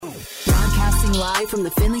Broadcasting live from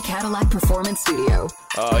the Finley Cadillac Performance Studio.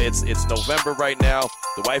 It's November right now.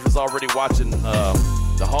 The wife is already watching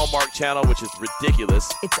the Hallmark channel, which is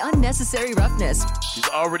ridiculous. It's unnecessary roughness. She's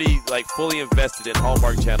already fully invested in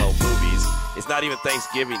Hallmark channel movies. It's not even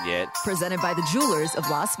Thanksgiving yet. Presented by the Jewelers of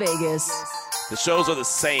Las Vegas. The shows are the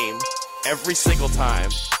same every single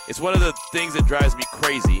time. It's one of the things that drives me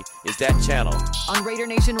crazy is that channel. On Raider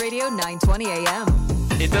Nation Radio, 920 a.m.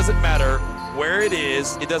 It doesn't matter where it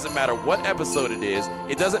is. It doesn't matter what episode it is.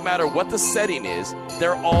 It doesn't matter what the setting is.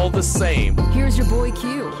 They're all the same. Here's your boy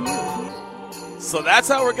Q. So that's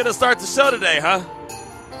how we're going to start the show today, huh?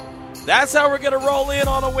 That's how we're going to roll in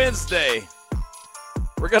on a Wednesday.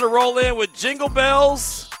 We're going to roll in with Jingle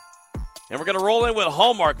Bells, and we're going to roll in with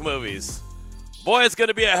Hallmark movies. Boy, it's going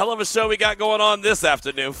to be a hell of a show we got going on this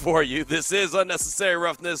afternoon for you. This is Unnecessary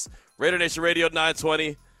Roughness, Raider Nation Radio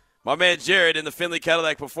 920. My man Jared in the Finley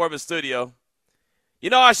Cadillac Performance Studio. You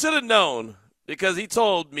know, I should have known because he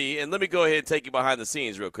told me, and let me go ahead and take you behind the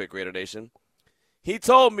scenes real quick, Raider Nation. He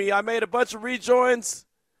told me I made a bunch of rejoins.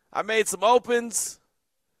 I made some opens.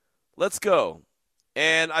 Let's go.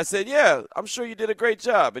 And I said, yeah, I'm sure you did a great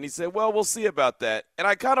job. And he said, well, we'll see about that. And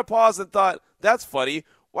I kind of paused and thought, that's funny.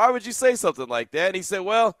 Why would you say something like that? And he said,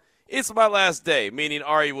 well, it's my last day, meaning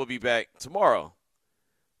Ari will be back tomorrow.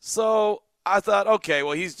 So I thought, okay,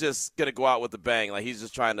 well, he's just going to go out with a bang. Like he's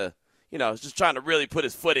just trying to, just trying to really put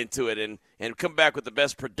his foot into it and come back with the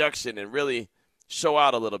best production and really show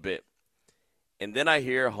out a little bit. And then I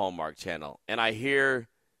hear Hallmark Channel, and I hear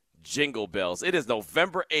Jingle Bells. It is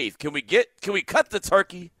November 8th. Can we cut the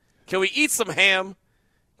turkey? Can we eat some ham?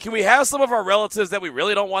 Can we have some of our relatives that we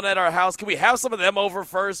really don't want at our house? Can we have some of them over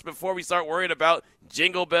first before we start worrying about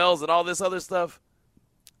Jingle Bells and all this other stuff?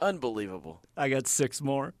 Unbelievable. I got 6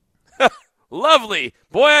 more. Lovely.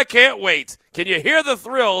 Boy, I can't wait. Can you hear the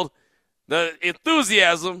thrill, the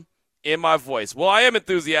enthusiasm in my voice? Well, I am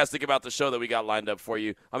enthusiastic about the show that we got lined up for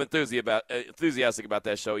you. I'm enthusiastic about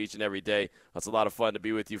that show each and every day. It's a lot of fun to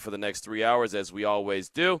be with you for the next 3 hours, as we always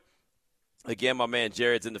do. Again, my man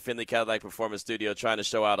Jared's in the Finley Cadillac Performance Studio trying to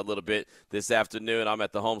show out a little bit this afternoon. I'm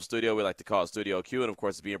at the home studio. We like to call it Studio Q, and, of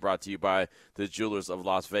course, it's being brought to you by the Jewelers of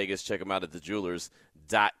Las Vegas. Check them out at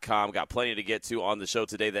thejewelers.com. Got plenty to get to on the show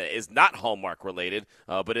today that is not Hallmark-related,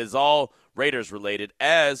 but is all Raiders-related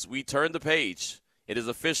as we turn the page. It is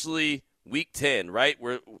officially Week 10, right?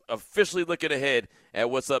 We're officially looking ahead at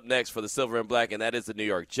what's up next for the Silver and Black, and that is the New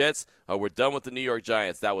York Jets. We're done with the New York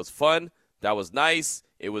Giants. That was fun. That was nice.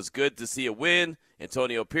 It was good to see a win.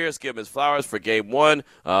 Antonio Pierce give him his flowers for Game 1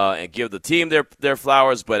 and give the team their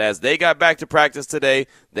flowers. But as they got back to practice today,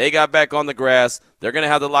 they got back on the grass. They're going to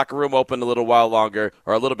have the locker room open a little while longer,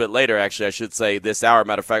 or a little bit later, actually, I should say, this hour.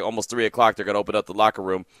 Matter of fact, almost 3 o'clock, they're going to open up the locker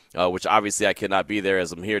room, which obviously I cannot be there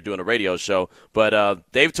as I'm here doing a radio show. But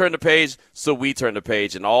they've turned the page, so we turned the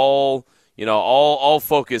page. And all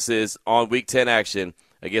focus is on Week 10 action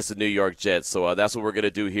against the New York Jets. So that's what we're going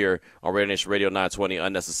to do here on Raider Nation Radio 920,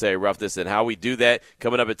 Unnecessary Roughness. And how we do that,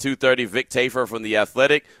 coming up at 2:30, Vic Tafur from The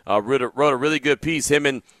Athletic wrote a really good piece. Him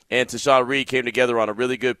and Tashawn Reed came together on a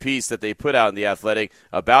really good piece that they put out in The Athletic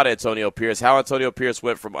about Antonio Pierce, how Antonio Pierce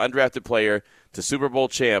went from undrafted player to Super Bowl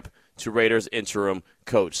champ to Raiders interim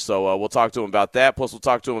coach. So we'll talk to him about that. Plus, we'll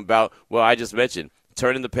talk to him about, well, I just mentioned,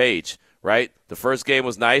 turning the page. Right? The first game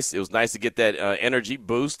was nice. It was nice to get that energy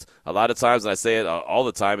boost. A lot of times, and I say it all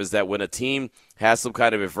the time, is that when a team has some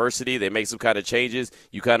kind of adversity, they make some kind of changes,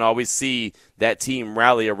 you kind of always see that team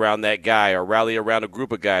rally around that guy or rally around a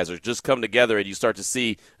group of guys or just come together and you start to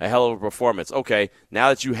see a hell of a performance. Okay, now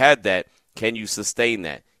that you had that, can you sustain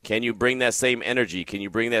that? Can you bring that same energy? Can you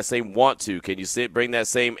bring that same want to? Can you bring that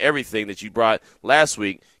same everything that you brought last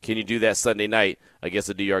week? Can you do that Sunday night against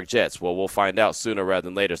the New York Jets? Well, we'll find out sooner rather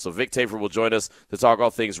than later. So Vic Tafur will join us to talk all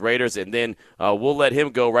things Raiders, and then we'll let him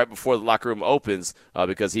go right before the locker room opens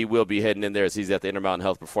because he will be heading in there as he's at the Intermountain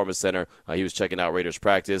Health Performance Center. He was checking out Raiders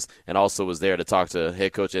practice and also was there to talk to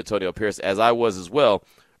head coach Antonio Pierce, as I was as well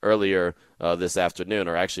earlier this afternoon,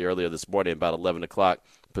 or actually earlier this morning, about 11 o'clock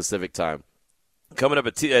Pacific time. Coming up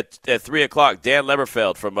at 3 o'clock, Dan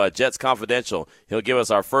Leberfeld from Jets Confidential. He'll give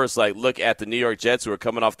us our first look at the New York Jets, who are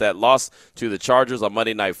coming off that loss to the Chargers on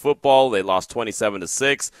Monday Night Football. They lost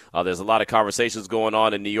 27-6. There's a lot of conversations going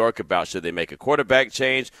on in New York about should they make a quarterback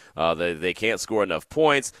change. They can't score enough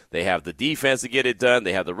points. They have the defense to get it done.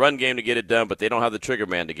 They have the run game to get it done, but they don't have the trigger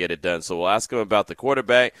man to get it done. So we'll ask him about the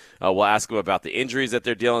quarterback. We'll ask him about the injuries that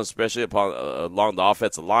they're dealing, especially along the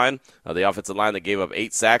offensive line. The offensive line that gave up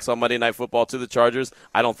 8 sacks on Monday Night Football to the Chargers.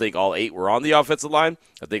 I don't think all 8 were on the offensive line.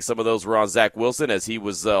 I think some of those were on Zach Wilson as he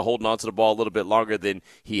was holding on to the ball a little bit longer than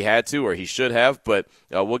he had to or he should have. But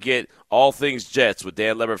we'll get all things Jets with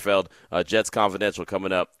Dan Leberfeld, Jets Confidential,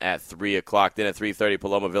 coming up at 3 o'clock. Then at 3:30,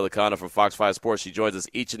 Paloma Villicana from Fox 5 Sports. She joins us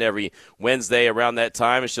each and every Wednesday around that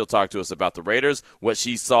time, and she'll talk to us about the Raiders, what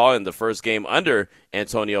she saw in the first game under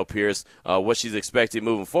Antonio Pierce, what she's expecting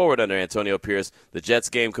moving forward under Antonio Pierce, the Jets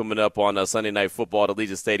game coming up on Sunday Night Football at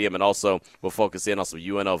Allegiant Stadium, and also we'll focus in on some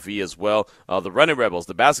UNLV as well. The Running Rebels,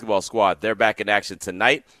 the basketball squad, they're back in action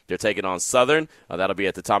tonight. They're taking on Southern. That'll be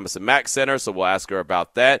at the Thomas & Mack Center, so we'll ask her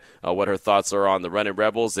about that, what her thoughts are on the Running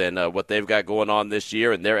Rebels and what they've got going on this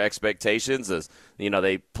year and their expectations. As you know,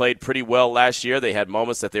 they played pretty well last year. They had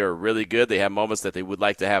moments that they were really good. They had moments that they would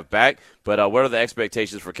like to have back. But what are the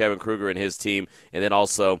expectations for Kevin Kruger and his team? And then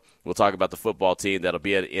also we'll talk about the football team that'll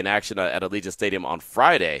be in action at Allegiant Stadium on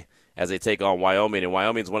Friday as they take on Wyoming. And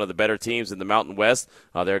Wyoming's one of the better teams in the Mountain West.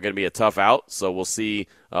 They're going to be a tough out, so we'll see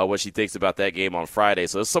what she thinks about that game on Friday.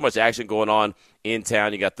 So there's so much action going on in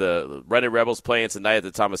town. You got the Running Rebels playing tonight at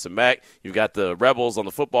the Thomas & Mack. You've got the Rebels on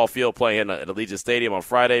the football field playing at Allegiant Stadium on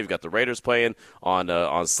Friday. You've got the Raiders playing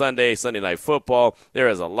on Sunday Night Football. There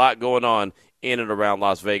is a lot going on in and around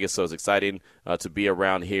Las Vegas, so it's exciting to be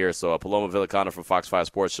around here. So Paloma Villicana from Fox 5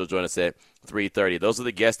 Sports, she'll join us at 3:30. Those are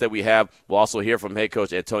the guests that we have. We'll also hear from head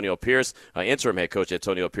coach Antonio Pierce, interim head coach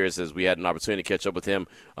Antonio Pierce, as we had an opportunity to catch up with him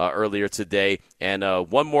earlier today. And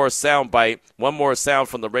one more sound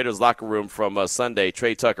from the Raiders locker room from Sunday.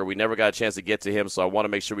 Trey Tucker, we never got a chance to get to him, so I want to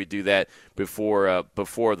make sure we do that before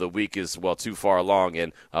the week is, too far along.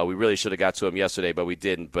 And we really should have got to him yesterday, but we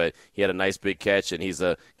didn't. But he had a nice big catch, and he's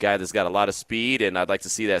a guy that's got a lot of speed, and I'd like to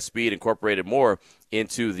see that speed incorporated more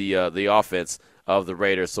into the offense of the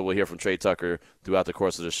Raiders. So we'll hear from Trey Tucker throughout the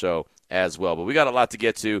course of the show as well. But we got a lot to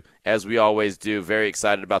get to, as we always do. Very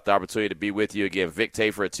excited about the opportunity to be with you again. Vic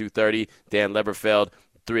Tafur at 2:30, Dan Leberfeld,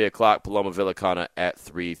 3 o'clock, Paloma Villicana at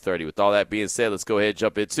 3:30. With all that being said, let's go ahead and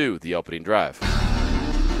jump into the opening drive.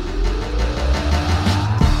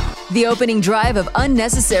 The opening drive of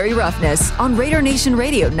Unnecessary Roughness on Raider Nation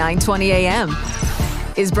Radio 920 AM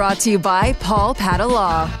is brought to you by Paul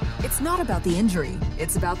Padalaw. It's not about the injury,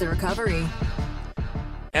 it's about the recovery.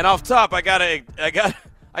 And off top, I gotta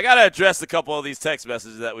address a couple of these text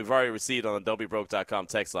messages that we've already received on the don'tbebroke.com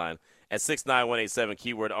text line at 69187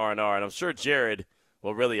 keyword R&R, and I'm sure Jared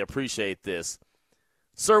will really appreciate this.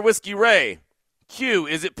 Sir Whiskey Ray, Q,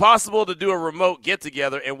 is it possible to do a remote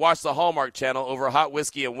get-together and watch the Hallmark channel over hot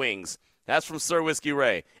whiskey and wings? That's from Sir Whiskey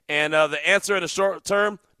Ray. And the answer in the short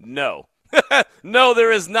term, no. No,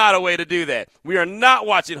 there is not a way to do that. We are not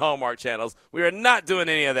watching Hallmark channels. We are not doing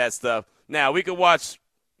any of that stuff. Now, we can watch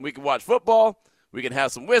football, we can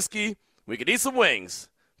have some whiskey, we can eat some wings,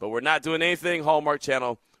 but we're not doing anything Hallmark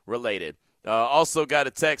channel related. Also got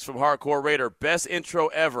a text from Hardcore Raider, best intro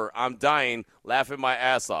ever. I'm dying, laughing my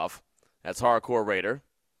ass off. That's Hardcore Raider.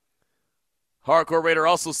 Hardcore Raider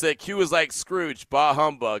also said, Q is like Scrooge, bah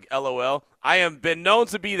humbug, LOL. I have been known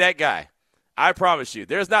to be that guy. I promise you.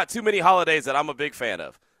 There's not too many holidays that I'm a big fan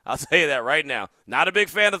of. I'll tell you that right now. Not a big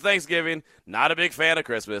fan of Thanksgiving, not a big fan of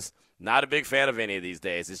Christmas, not a big fan of any of these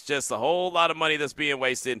days. It's just a whole lot of money that's being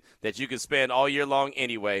wasted that you can spend all year long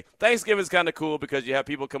anyway. Thanksgiving's kind of cool because you have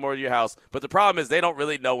people come over to your house, but the problem is they don't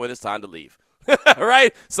really know when it's time to leave.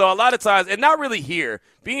 Right? So a lot of times, and not really here.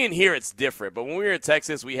 Being here, it's different. But when we were in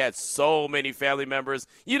Texas, we had so many family members.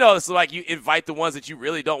 You know, it's like you invite the ones that you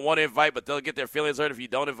really don't want to invite, but they'll get their feelings hurt if you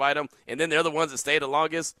don't invite them. And then they're the ones that stay the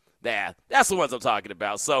longest. That's the ones I'm talking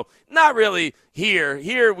about. So not really here.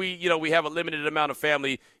 Here we have a limited amount of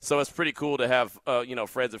family, so it's pretty cool to have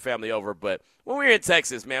friends and family over. But when we were in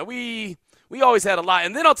Texas, man, we always had a lot.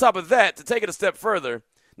 And then on top of that, to take it a step further,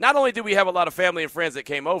 not only did we have a lot of family and friends that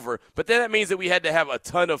came over, but then that means that we had to have a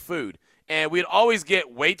ton of food. And we'd always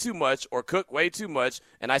get way too much or cook way too much.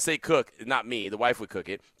 And I say cook, not me. The wife would cook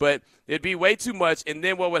it. But it'd be way too much, and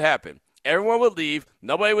then what would happen? Everyone would leave.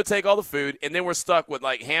 Nobody would take all the food, and then we're stuck with,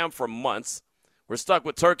 like, ham for months. We're stuck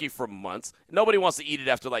with turkey for months. Nobody wants to eat it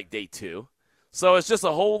after, like, day 2. So it's just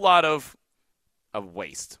a whole lot of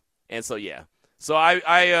waste. And so, yeah. So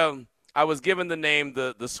I was given the name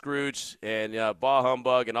the Scrooge and bah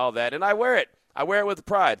humbug and all that, and I wear it. I wear it with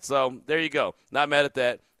pride. So there you go. Not mad at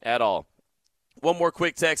that at all. One more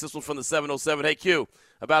quick text. This one from the 707. Hey, Q.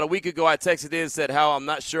 About a week ago, I texted in and said how I'm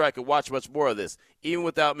not sure I could watch much more of this, even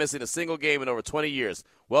without missing a single game in over 20 years.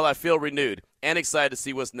 Well, I feel renewed and excited to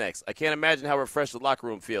see what's next. I can't imagine how refreshed the locker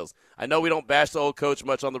room feels. I know we don't bash the old coach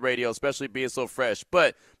much on the radio, especially being so fresh,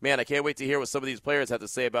 but, man, I can't wait to hear what some of these players have to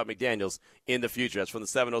say about McDaniels in the future. That's from the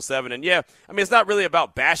 707. And, yeah, I mean, it's not really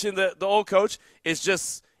about bashing the old coach. It's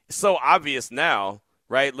just so obvious now,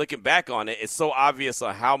 right? Looking back on it, it's so obvious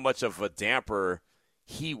on how much of a damper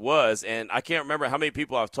he was. And I can't remember how many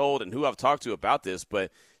people I've told and who I've talked to about this,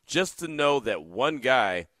 but just to know that one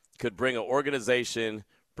guy could bring an organization,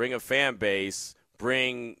 bring a fan base,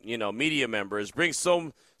 bring, media members, bring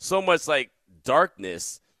so much like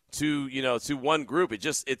darkness to one group.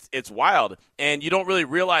 It's wild. And you don't really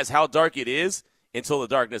realize how dark it is until the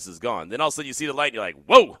darkness is gone. Then all of a sudden you see the light and you're like,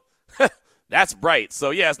 whoa, that's bright.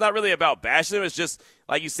 So yeah, it's not really about bashing them. It's just,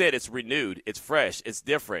 like you said, it's renewed, it's fresh, it's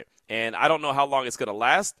different. And I don't know how long it's going to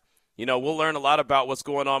last. We'll learn a lot about what's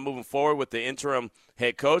going on moving forward with the interim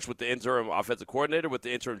head coach, with the interim offensive coordinator, with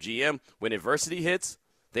the interim GM. When adversity hits,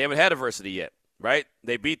 they haven't had adversity yet, right?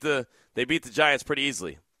 They beat the Giants pretty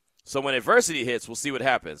easily. So when adversity hits, we'll see what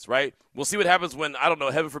happens, right? We'll see what happens when, I don't know,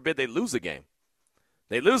 heaven forbid, they lose a game.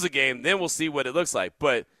 Then we'll see what it looks like.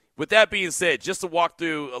 But with that being said, just to walk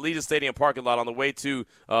through Allegiant Stadium parking lot on the way to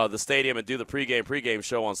the stadium and do the pregame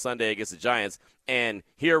show on Sunday against the Giants and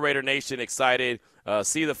hear Raider Nation excited,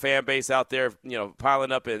 see the fan base out there,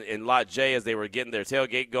 piling up in Lot J as they were getting their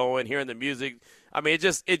tailgate going, hearing the music. I mean,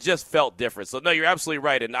 it just felt different. So, no, you're absolutely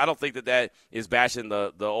right, and I don't think that is bashing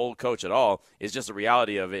the old coach at all. It's just a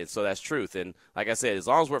reality of it, so that's truth. And like I said, as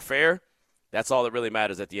long as we're fair, that's all that really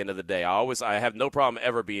matters at the end of the day. I have no problem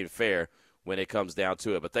ever being fair when it comes down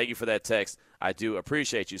to it. But thank you for that text. I do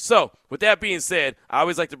appreciate you. So, with that being said, I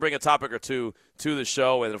always like to bring a topic or two to the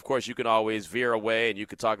show. And, of course, you can always veer away and you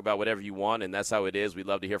can talk about whatever you want. And that's how it is. We'd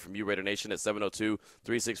love to hear from you, Raider Nation, at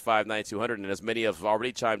 702-365-9200. And as many have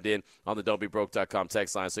already chimed in on the don'tbebroke.com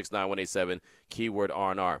text line, 69187, keyword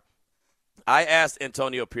R&R. I asked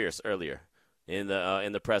Antonio Pierce earlier in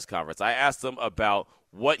the press conference. I asked him about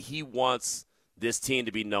what he wants this team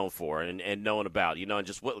to be known for and known about, and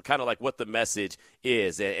just what kind of like what the message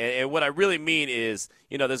is. And what I really mean is,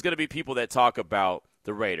 there's going to be people that talk about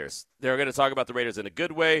the Raiders. They're going to talk about the Raiders in a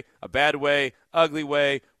good way, a bad way, ugly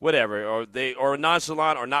way, whatever, or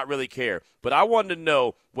nonchalant or not really care. But I wanted to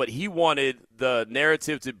know what he wanted the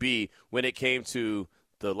narrative to be when it came to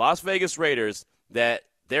the Las Vegas Raiders, that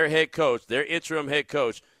their head coach, their interim head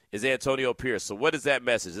coach, is Antonio Pierce. So what is that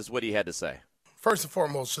message? This is what he had to say. First and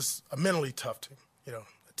foremost, just a mentally tough team.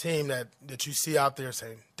 A team that you see out there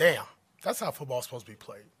saying, damn, that's how football's supposed to be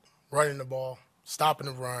played. Running the ball, stopping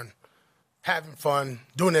the run, having fun,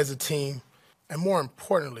 doing it as a team, and more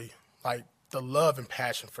importantly, like the love and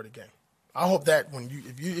passion for the game. I hope that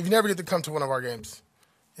if you never get to come to one of our games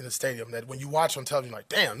in the stadium, that when you watch on television, like,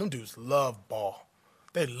 damn, them dudes love ball.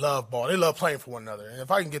 They love ball. They love playing for one another. And if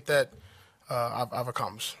I can get that, I've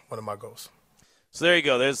accomplished one of my goals. So there you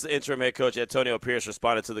go. There's the interim head coach, Antonio Pierce,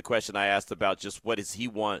 responded to the question I asked about just what does he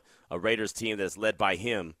want a Raiders team that's led by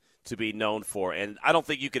him to be known for. And I don't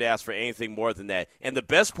think you could ask for anything more than that. And the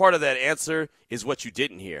best part of that answer is what you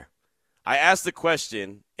didn't hear. I asked the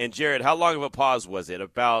question, and Jared, how long of a pause was it?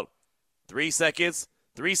 About 3 seconds?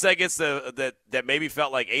 3 seconds that maybe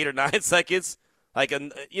felt like 8 or 9 seconds? Like,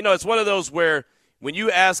 it's one of those where when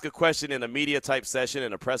you ask a question in a media-type session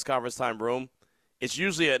in a press conference time room, it's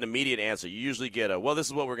usually an immediate answer. You usually get well, this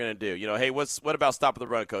is what we're going to do. Hey, what about stopping the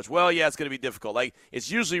run, coach? Well, yeah, it's going to be difficult. Like,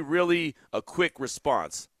 it's usually really a quick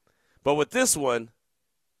response. But with this one,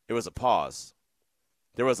 it was a pause.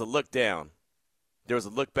 There was a look down. There was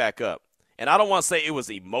a look back up. And I don't want to say it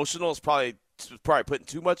was emotional. It's probably putting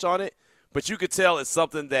too much on it. But you could tell it's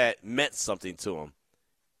something that meant something to him.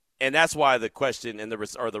 And that's why the question and the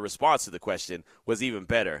response to the question was even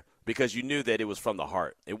better, because you knew that it was from the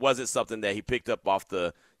heart. It wasn't something that he picked up off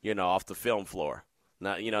the film floor.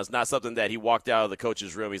 Now, it's not something that he walked out of the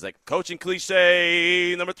coach's room. He's like, coaching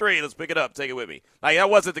cliche number 3, let's pick it up, take it with me. Like,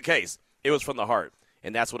 that wasn't the case. It was from the heart,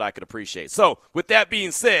 and that's what I could appreciate. So, with that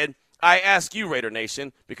being said, I ask you, Raider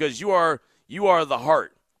Nation, because you are the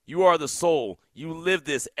heart. You are the soul. You live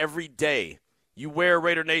this every day. You wear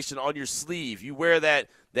Raider Nation on your sleeve. You wear that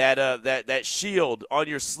shield on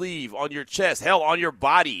your sleeve, on your chest, hell, on your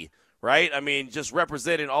body, right? I mean, just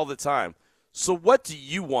representing all the time. So what do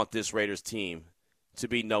you want this Raiders team to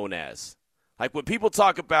be known as? Like, when people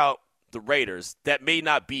talk about the Raiders, that may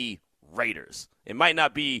not be Raiders. It might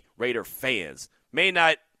not be Raider fans. They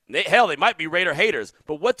might be Raider haters.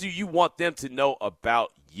 But what do you want them to know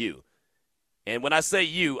about you? And when I say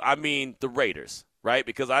you, I mean the Raiders, right?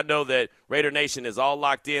 Because I know that Raider Nation is all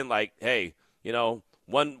locked in like, hey,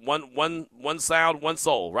 one sound, one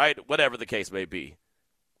soul, right? Whatever the case may be.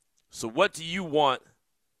 So what do you want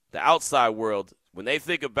the outside world, when they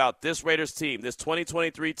think about this Raiders team, this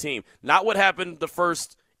 2023 team, not what happened the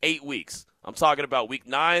first 8 weeks. I'm talking about week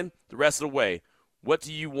 9, the rest of the way. What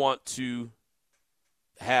do you want to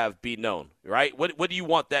have be known, right? What do you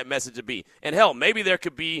want that message to be? And hell, maybe there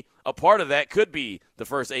could be a part of that could be the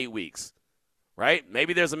first 8 weeks, right?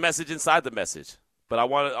 Maybe there's a message inside the message. But I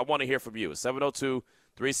want to hear from you. 702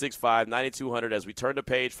 365-9200 as we turn the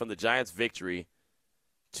page from the Giants' victory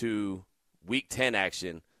to Week 10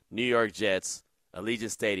 action, New York Jets,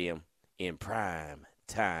 Allegiant Stadium in prime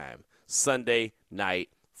time. Sunday night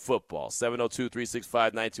football.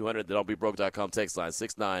 702-365-9200, the don'tbebroke.com text line,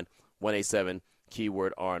 69187,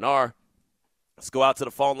 keyword R&R. Let's go out to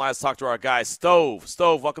the phone lines, talk to our guy, Stove.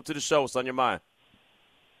 Stove, welcome to the show. What's on your mind?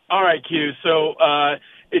 All right, Q. So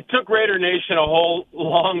it took Raider Nation a whole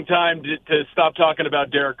long time to stop talking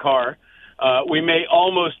about Derek Carr. We may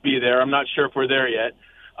almost be there. I'm not sure if we're there yet.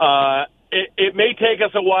 It may take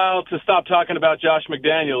us a while to stop talking about Josh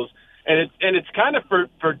McDaniels, and it's kind of for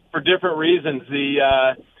different reasons.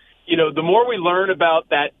 The more we learn about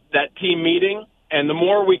that team meeting, and the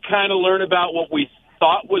more we kind of learn about what we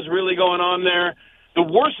thought was really going on there, the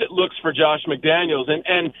worse it looks for Josh McDaniels.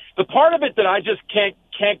 And the part of it that I just can't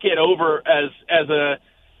get over as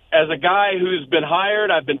a guy who's been hired,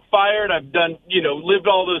 I've been fired, I've done, lived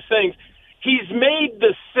all those things. He's made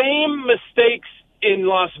the same mistakes in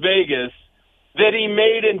Las Vegas that he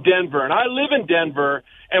made in Denver. And I live in Denver,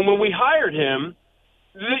 and when we hired him,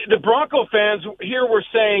 the Bronco fans here were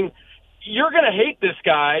saying, you're going to hate this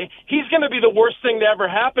guy. He's going to be the worst thing to ever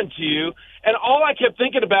happen to you. And all I kept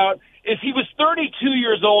thinking about is he was 32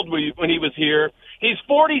 years old when he was here. He's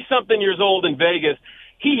 40-something years old in Vegas.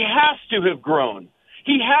 He has to have grown.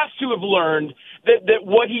 He has to have learned that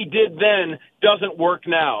what he did then doesn't work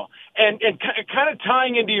now. And kind of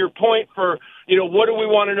tying into your point for, what do we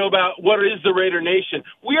want to know about what is the Raider Nation?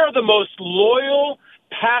 We are the most loyal,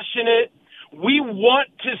 passionate. We want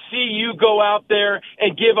to see you go out there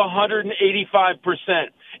and give 185%.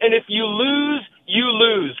 And if you lose, you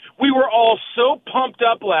lose. We were all so pumped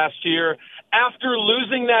up last year after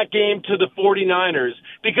losing that game to the 49ers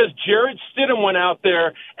because Jarrett Stidham went out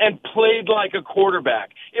there and played like a quarterback.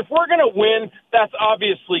 If we're going to win, that's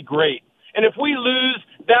obviously great. And if we lose,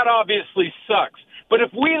 that obviously sucks. But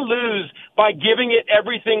if we lose by giving it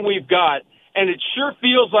everything we've got, and it sure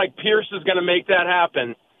feels like Pierce is going to make that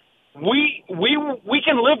happen, we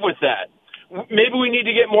can live with that. Maybe we need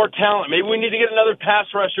to get more talent. Maybe we need to get another pass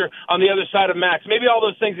rusher on the other side of Max. Maybe all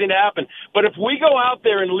those things need to happen. But if we go out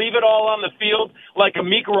there and leave it all on the field like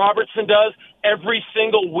Amik Robertson does every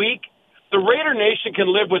single week, the Raider Nation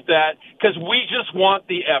can live with that because we just want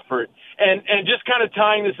the effort. And just kind of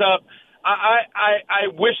tying this up,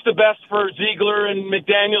 I wish the best for Ziegler and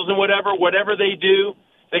McDaniels and whatever they do.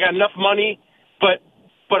 They got enough money, but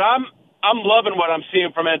I'm loving what I'm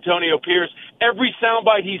seeing from Antonio Pierce. Every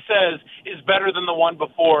soundbite he says is better than the one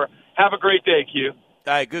before. Have a great day, Q.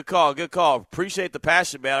 All right, good call, good call. Appreciate the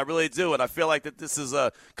passion, man. I really do, and I feel like that this is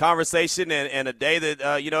a conversation and a day that,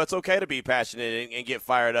 it's okay to be passionate and get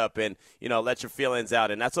fired up and, let your feelings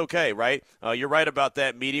out, and that's okay, right? You're right about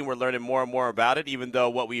that meeting. We're learning more and more about it, even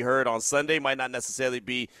though what we heard on Sunday might not necessarily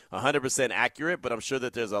be 100% accurate, but I'm sure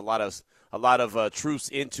that there's a lot of truths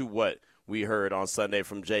into what we heard on Sunday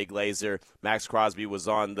from Jay Glazer. Max Crosby was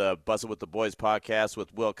on the Bustle with the Boys podcast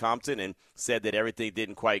with Will Compton and said that everything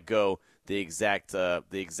didn't quite go the exact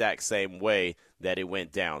same way that it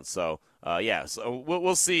went down. So, so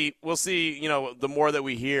we'll see. We'll see, the more that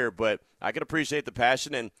we hear, but I can appreciate the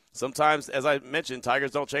passion. And sometimes, as I mentioned,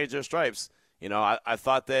 Tigers don't change their stripes. I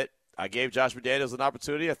thought that I gave Josh McDaniels an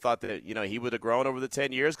opportunity. I thought that, he would have grown over the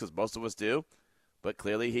 10 years because most of us do. But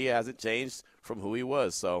clearly he hasn't changed from who he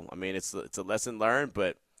was. So, it's a lesson learned,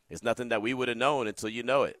 but it's nothing that we would have known until you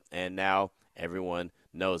know it. And now everyone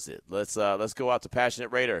knows it. Let's go out to Passionate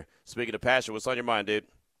Raider. Speaking of passion, what's on your mind, dude?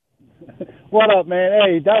 What up, man?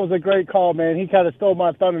 Hey, that was a great call, man. He kind of stole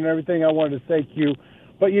my thunder and everything I wanted to say, Q.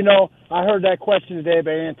 But, I heard that question today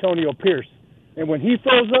by Antonio Pierce. And when he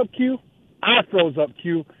froze up, Q, I froze up,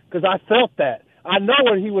 Q, because I felt that. I know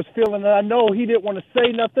what he was feeling, and I know he didn't want to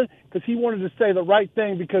say nothing because he wanted to say the right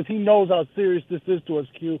thing because he knows how serious this is to us,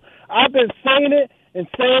 Q. I've been saying it and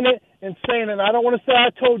saying it and saying it. And I don't want to say I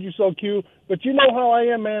told you so, Q, but you know how I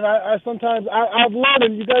am, man. I sometimes I've learned,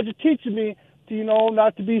 and you guys are teaching me to,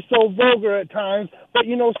 not to be so vulgar at times. But,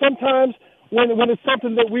 sometimes when it's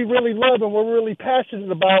something that we really love and we're really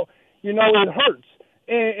passionate about, it hurts.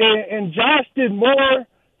 And Josh did more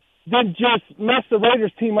than just mess the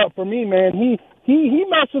Raiders team up for me, man. He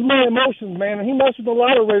messed with my emotions, man, and he messed with a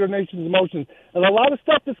lot of Raider Nation's emotions. And a lot of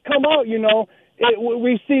stuff that's come out,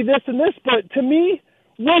 we see this and this, but to me,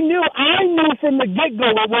 I knew from the get-go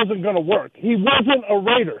it wasn't going to work. He wasn't a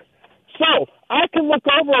Raider. So I can look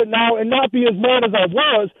over it now and not be as mad as I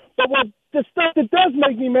was, but the stuff that does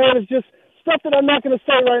make me mad is just stuff that I'm not going to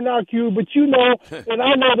say right now, Q, but and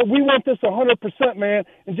I know that we want this 100%, man.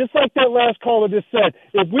 And just like that last caller just said,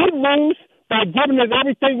 if we lose by giving it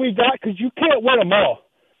everything we got, because you can't win them all,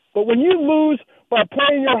 but when you lose by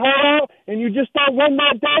playing your heart out and you just don't win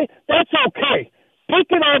that day, that's okay. Pick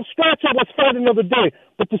it up, scratch it, let's fight another day.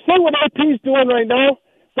 But to see what AP's doing right now,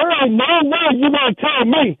 there ain't no way you're going to tell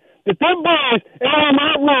me that them boys are in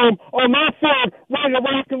my room, on my field, ready to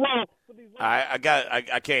rock and roll. I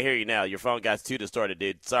can't hear you now. Your phone got too distorted,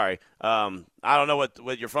 dude. Sorry. I don't know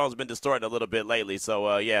what your phone's been distorting a little bit lately.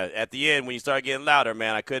 So, yeah, at the end when you started getting louder,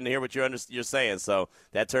 man, I couldn't hear what you're saying. So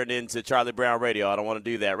that turned into Charlie Brown Radio. I don't want to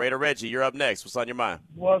do that. Raider Reggie, you're up next. What's on your mind?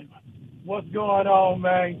 What's going on,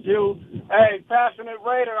 man? Q. Hey, passionate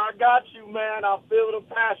Raider, I got you, man. I feel the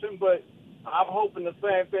passion, but I'm hoping the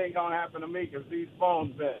same thing gonna happen to me because these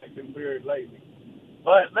phones been acting weird lately.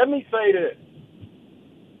 But let me say this.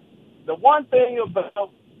 The one thing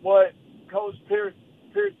about what Coach Pierce,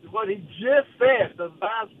 what he just said, the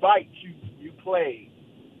last bite you played,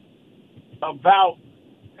 about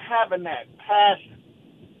having that passion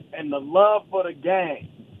and the love for the game.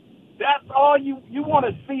 That's all you want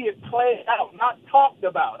to see it play out, not talked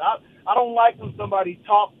about. I don't like when somebody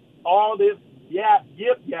talk all this yap,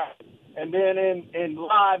 and then in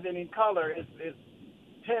live and in color, it's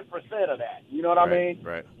 10% of that. You know what I mean?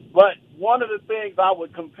 Right. But one of the things I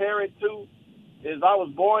would compare it to is I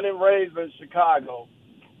was born and raised in Chicago,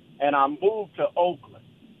 and I moved to Oakland.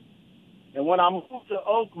 And when I moved to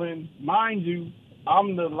Oakland, mind you,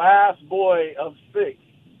 I'm the last boy of 6,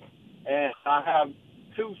 and I have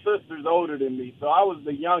 2 sisters older than me, so I was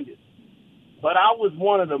the youngest. But I was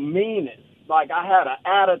one of the meanest. Like, I had an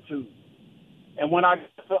attitude. And when I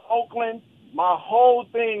got to Oakland, my whole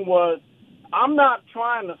thing was, I'm not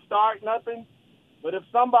trying to start nothing, but if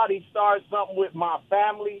somebody starts something with my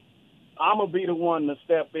family, I'm going to be the one to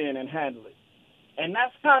step in and handle it. And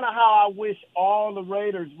that's kind of how I wish all the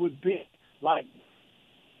Raiders would be. Like,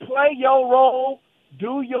 play your role,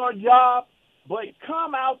 do your job, but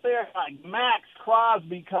come out there like Max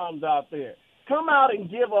Crosby comes out there. Come out and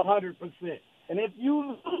give 100%. And if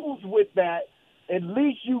you lose with that, at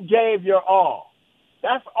least you gave your all.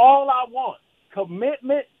 That's all I want.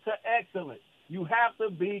 Commitment to excellence. You have to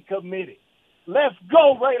be committed. Let's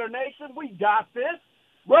go, Raider Nation. We got this.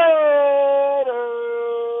 Raiders!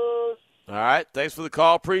 All right. Thanks for the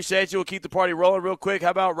call. Appreciate you. We'll keep the party rolling real quick.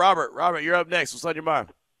 How about Robert? Robert, you're up next. What's on your mind?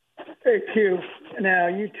 Hey, Q. Now,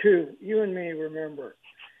 you and me remember,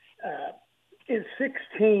 in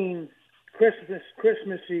 16,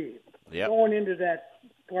 Christmas Eve, going into that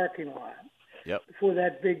parking lot before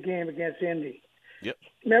that big game against Indy. Yep.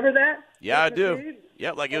 Remember that? Yeah, Christmas I do. Eve?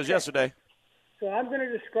 Yeah, like it was yesterday. So I'm going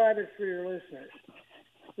to describe it for your listeners.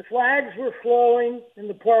 The flags were flowing in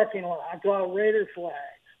the parking lot. I call Raider flags.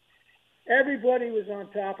 Everybody was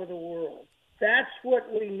on top of the world. That's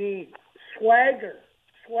what we need. Swagger.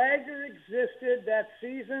 Swagger existed that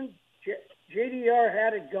season. JDR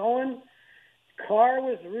had it going. Carr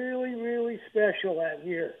was really, really special that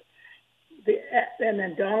year. And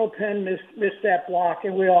then Donald Penn missed that block,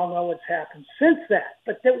 and we all know what's happened since that.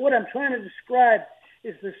 But what I'm trying to describe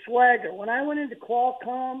is the swagger. When I went into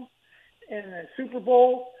Qualcomm and the Super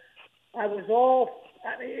Bowl,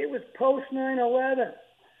 it was post 9/11.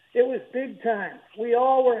 It was big time. We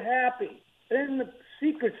all were happy. Then the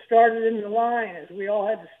secret started in the line as we all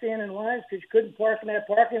had to stand in lines because you couldn't park in that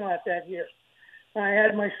parking lot that year. I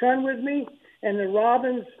had my son with me, and the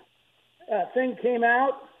Robbins thing came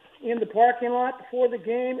out in the parking lot before the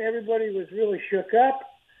game. Everybody was really shook up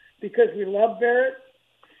because we loved Barrett.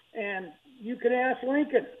 And you can ask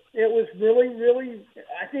Lincoln. It was really, really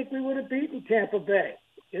 – I think we would have beaten Tampa Bay.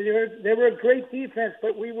 They were a great defense,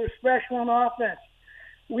 but we were special on offense.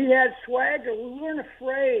 We had swagger. We weren't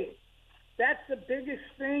afraid. That's the biggest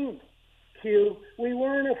thing, Q. We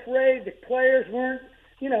weren't afraid. The players weren't,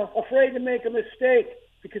 afraid to make a mistake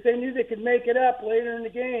because they knew they could make it up later in the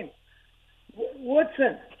game.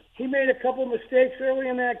 Woodson, he made a couple of mistakes early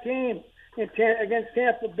in that game against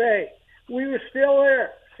Tampa Bay. We were still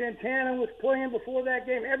there. Santana was playing before that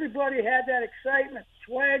game. Everybody had that excitement,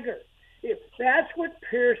 swagger. That's what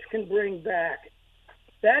Pierce can bring back.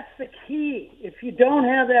 That's the key. If you don't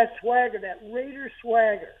have that swagger, that Raider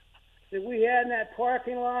swagger that we had in that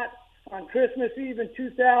parking lot on Christmas Eve in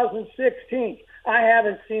 2016, I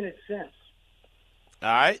haven't seen it since. All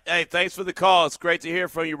right. Hey, thanks for the call. It's great to hear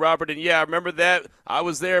from you, Robert. And, yeah, I remember that. I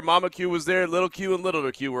was there. Mama Q was there. Little Q and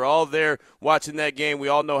Little Q were all there watching that game. We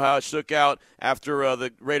all know how it shook out after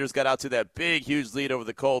the Raiders got out to that big, huge lead over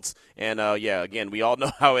the Colts. And, again, we all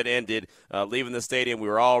know how it ended. Leaving the stadium, we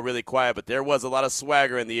were all really quiet, but there was a lot of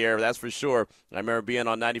swagger in the air, that's for sure. I remember being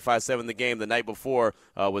on 95.7 the game the night before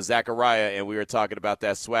with Zachariah, and we were talking about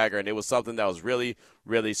that swagger, and it was something that was really,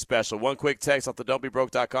 really special. One quick text off the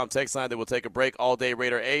don'tbebroke.com text line that will take a break. All Day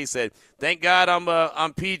Raider A said, thank God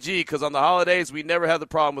I'm PG because on the holidays we never have the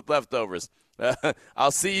problem with leftovers.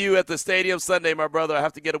 I'll see you at the stadium Sunday, my brother. I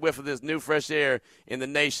have to get a whiff of this new fresh air in the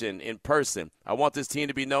nation in person. I want this team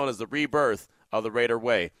to be known as the rebirth of the Raider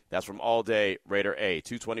way. That's from All Day Raider A.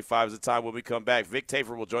 2:25 is the time when we come back. Vic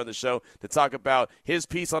Tafur will join the show to talk about his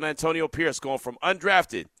piece on Antonio Pierce going from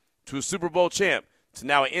undrafted to a Super Bowl champ to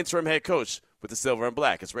now an interim head coach with the Silver and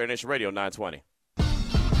Black. It's Raider Nation Radio 920.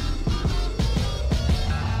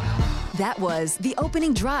 That was the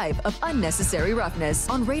opening drive of Unnecessary Roughness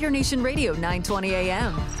on Raider Nation Radio 920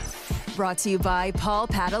 AM. Brought to you by Paul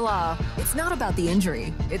Padalaw. It's not about the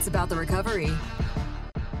injury, it's about the recovery.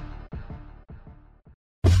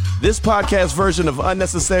 This podcast version of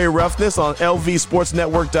Unnecessary Roughness on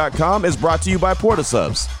lvsportsnetwork.com is brought to you by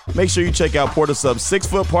Portasubs. Make sure you check out Portasubs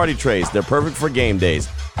 6-foot party trays. They're perfect for game days.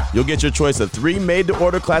 You'll get your choice of 3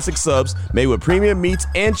 made-to-order classic subs made with premium meats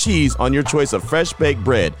and cheese on your choice of fresh-baked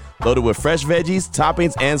bread, loaded with fresh veggies,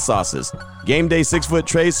 toppings, and sauces. Game day 6-foot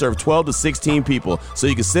trays serve 12 to 16 people, so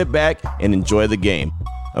you can sit back and enjoy the game.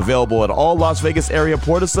 Available at all Las Vegas area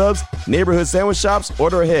Portasubs, neighborhood sandwich shops.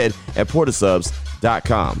 Order ahead at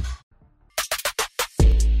portasubs.com.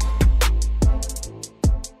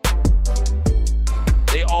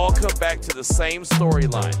 They all come back to the same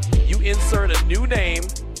storyline. You insert a new name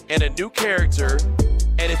and a new character,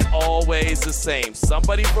 and it's always the same.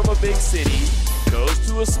 Somebody from a big city goes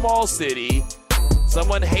to a small city.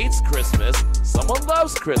 Someone hates Christmas. Someone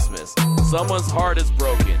loves Christmas. Someone's heart is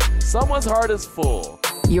broken. Someone's heart is full.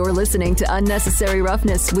 You're listening to Unnecessary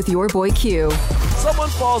Roughness with your boy Q. Someone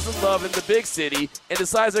falls in love in the big city and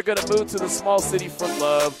decides they're going to move to the small city for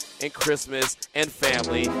love and Christmas and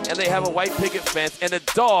family, and they have a white picket fence and a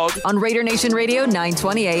dog. On Raider Nation Radio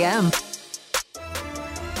 920 AM.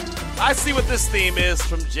 I see what this theme is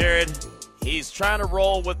from Jared. He's trying to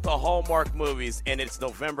roll with the Hallmark movies, and it's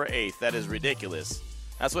November 8th. That is ridiculous.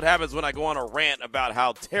 That's what happens when I go on a rant about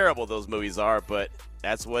how terrible those movies are, but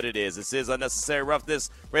that's what it is. This is Unnecessary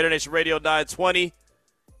Roughness, Raider Nation Radio 920.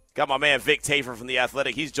 Got my man Vic Tafur from The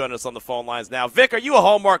Athletic. He's joining us on the phone lines now. Vic, are you a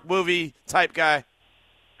Hallmark movie type guy?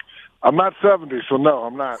 I'm not 70, so no,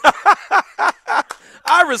 I'm not.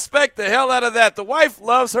 I respect the hell out of that. The wife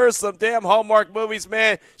loves her some damn Hallmark movies,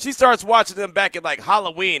 man. She starts watching them back at, like,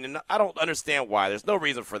 Halloween, and I don't understand why. There's no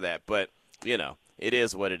reason for that, but, you know, it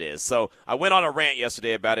is what it is. So I went on a rant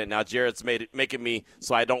yesterday about it. Now Jared's making me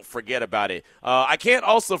so I don't forget about it. I can't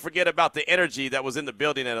also forget about the energy that was in the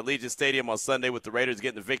building at Allegiant Stadium on Sunday with the Raiders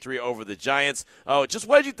getting the victory over the Giants. Just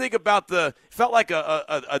what did you think about felt like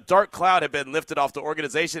a dark cloud had been lifted off the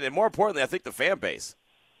organization, and more importantly, I think the fan base.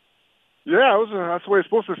 Yeah, that's the way it's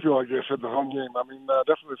supposed to feel, I guess, at the home game. I mean,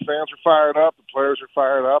 definitely the fans are fired up, the players are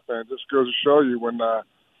fired up, and it just goes to show you when, the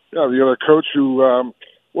other coach who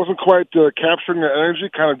wasn't quite capturing the energy,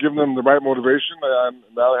 kind of giving them the right motivation, and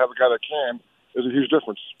now they have a guy that can, is a huge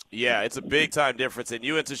difference. Yeah, it's a big-time difference. And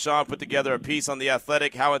you and Tashawn put together a piece on The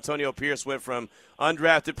Athletic, how Antonio Pierce went from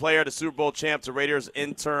undrafted player to Super Bowl champ to Raiders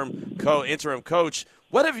interim coach.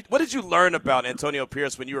 What did you learn about Antonio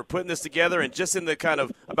Pierce when you were putting this together, and just in the kind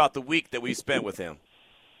of about the week that we spent with him?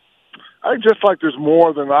 I just like there's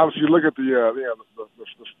more than obviously you look at the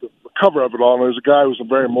cover of it all. And there's a guy who's a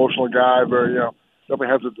very emotional guy, very definitely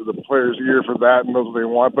has the player's ear for that and knows what they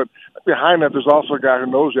want. But behind that, there's also a guy who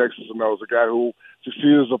knows the X's and O's, a guy who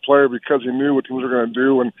succeeded as a player because he knew what teams were going to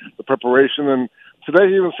do and the preparation. And today,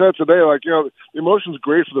 he even said the emotion's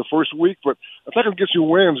great for the first week, but it's not going to get you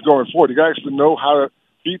wins going forward. You got to actually know how to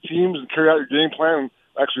beat teams and carry out your game plan and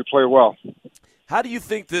actually play well. How do you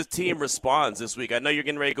think this team responds this week? I know you're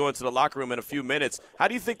getting ready to go into the locker room in a few minutes. How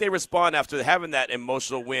do you think they respond after having that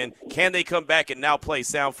emotional win? Can they come back and now play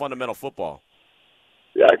sound fundamental football?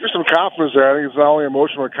 Yeah, there's some confidence there. I think it's not only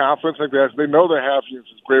emotional confidence. I think they know they have some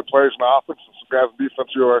great players in offense and some guys in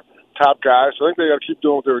defense who are top guys. So I think they got to keep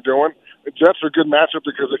doing what they were doing. The Jets are a good matchup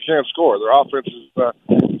because they can't score. Their offense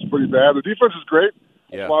is pretty bad. The defense is great.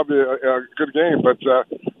 Yeah. It's probably a good game, but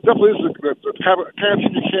definitely is the kind of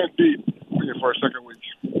team you can't beat for a second week.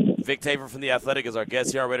 Vic Tafur from The Athletic is our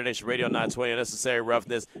guest here on Raider Nation Radio 920, Unnecessary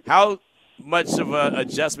Roughness. How much of an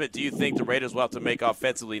adjustment do you think the Raiders will have to make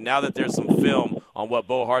offensively now that there's some film on what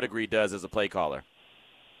Bo Hardegree does as a play caller?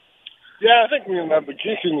 Yeah, I think the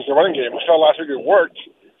key thing is the running game. We saw last week it worked.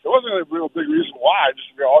 There wasn't a real big reason why.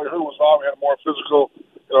 Just all you heard was we had a more physical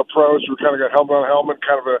approach. We kind of got helmet on helmet,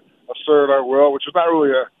 kind of asserted our will, which is not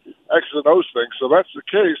really a X's and O's thing. So that's the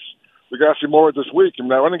case. We got to see more of this week,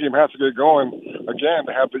 and that running game has to get going again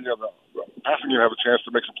to have the passing game have a chance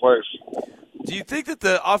to make some plays. Do you think that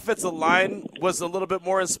the offensive line was a little bit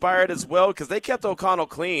more inspired as well? Because they kept O'Connell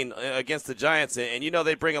clean against the Giants, and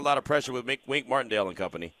they bring a lot of pressure with Wink Martindale and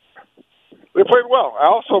company. They played well. I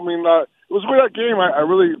it was a weird game. I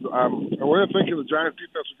wasn't thinking the Giants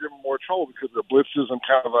defense would give them more trouble because of the blitzes and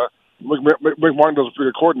kind of Wink Martindale's a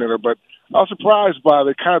pretty good coordinator, but I was surprised by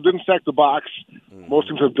they kind of didn't stack the box. Most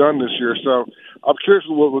teams have done this year, so I'm curious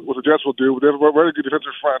what the Jets will do. They have a very good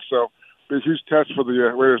defensive front, so it'll be a huge test for the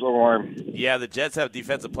Raiders O-line. Yeah, the Jets have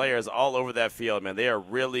defensive players all over that field, man. They are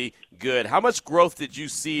really good. How much growth did you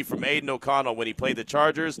see from Aiden O'Connell when he played the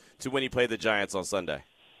Chargers to when he played the Giants on Sunday?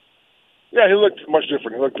 Yeah, he looked much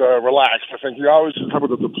different. He looked relaxed. I think he always just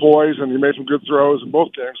covered the poise, and he made some good throws in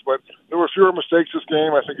both games. But there were fewer mistakes this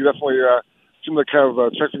game. I think he definitely seemed to kind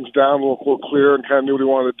of check things down a little clearer and kind of knew what he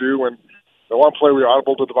wanted to do. And the one play we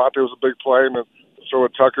audible to Devontae was a big play, and the throw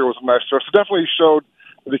with Tucker was a nice throw. So definitely showed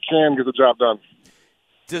that he can get the job done.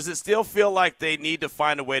 Does it still feel like they need to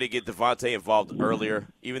find a way to get Devontae involved earlier,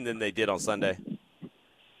 even than they did on Sunday?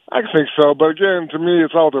 I think so, but again, to me,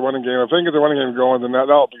 it's all the running game. If they can get the running game going, then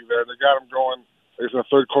that'll be there. They got him going. In the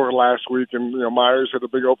third quarter last week, and Myers had a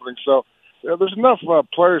big opening. So there's enough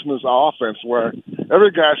players in this offense where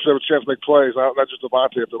every guy should have a chance to make plays, not just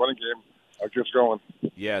Devontae, if the running game gets going.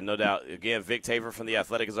 Yeah, no doubt. Again, Vic Tafur from The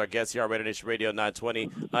Athletic is our guest here on Raider Nation Radio 920.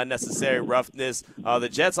 Unnecessary roughness. The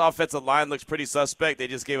Jets' offensive line looks pretty suspect. They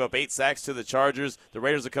just gave up 8 sacks to the Chargers. The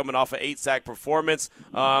Raiders are coming off an 8-sack performance.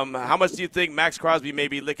 How much do you think Max Crosby may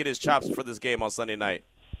be licking his chops for this game on Sunday night?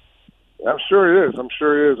 I'm sure he is.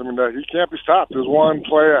 I mean, he can't be stopped. There's one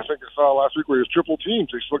play I think I saw last week where he was triple teamed.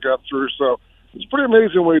 He still got through. So it's pretty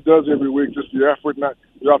amazing what he does every week. Just the effort.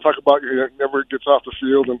 We all talk about he never gets off the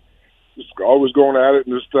field and just always going at it.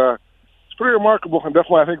 And just it's pretty remarkable. And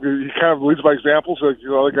definitely I think he kind of leads by example. So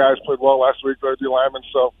other guys played well last week, the linemen.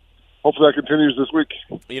 So hopefully that continues this week.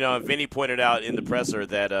 And Vinny pointed out in the presser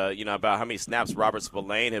that, about how many snaps Robert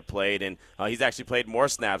Spillane had played, and he's actually played more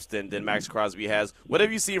snaps than Max Crosby has. What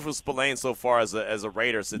have you seen from Spillane so far as a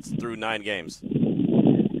Raider since through 9 games?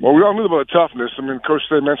 Well, we all knew about the toughness. I mean, Coach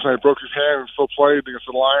State mentioned he broke his hand and still played against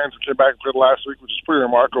the Lions and came back and played last week, which is pretty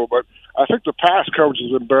remarkable. But I think the pass coverage has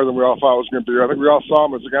been better than we all thought it was going to be. I think we all saw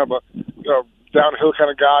him as a kind of a downhill kind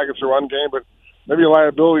of guy against the run game, but maybe a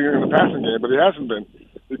liability in the passing game, but he hasn't been.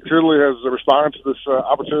 He clearly has responded to this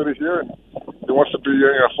opportunity here, and he wants to be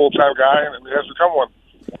a full-time guy, and he has become one.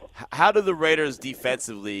 How do the Raiders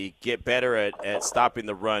defensively get better at stopping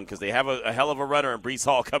the run? Because they have a hell of a runner in Breece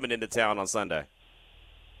Hall coming into town on Sunday.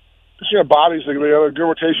 Just bodies. They have a good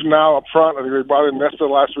rotation now up front. I think they brought in Nesta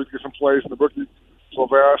last week to get some plays, and the rookie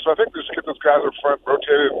Silvera. So I think just get those guys up front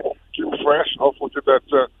rotated, keep them fresh, and hopefully get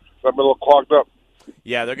that middle clogged up.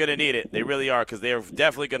 Yeah, they're going to need it. They really are, because they're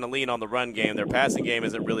definitely going to lean on the run game. Their passing game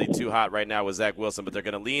isn't really too hot right now with Zach Wilson, but they're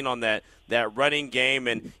going to lean on that running game.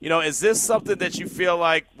 And, is this something that you feel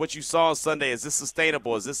like what you saw on Sunday, is this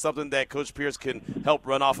sustainable? Is this something that Coach Pierce can help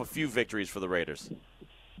run off a few victories for the Raiders?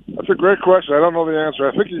 That's a great question. I don't know the answer.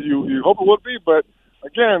 I think you hope it would be, but,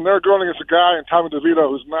 again, they're going against a guy in Tommy DeVito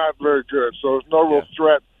who's not very good, so there's no real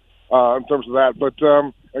threat in terms of that. But,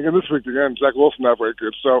 again, this week, Zach Wilson not very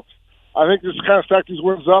good. So I think just kind of stack these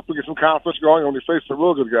wins up and get some confidence going. When we face the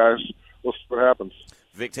real good guys, we'll see what happens.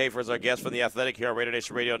 Vic Tafur is our guest from The Athletic here on Raider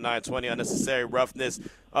Nation Radio 920. Unnecessary roughness.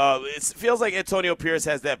 It feels like Antonio Pierce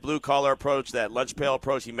has that blue-collar approach, that lunch pail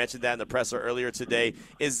approach. He mentioned that in the presser earlier today.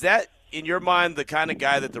 Is that, in your mind, the kind of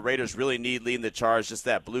guy that the Raiders really need leading the charge, just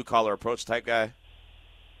that blue-collar approach type guy?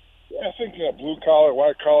 Yeah, I think blue-collar,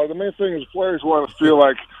 white-collar. The main thing is players want to feel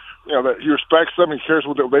like, that he respects them, he cares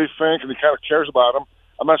what they think, and he kind of cares about them.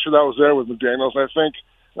 I'm not sure that was there with McDaniels. I think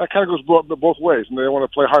that kind of goes both ways, and they want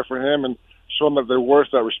to play hard for him and show him that they're worth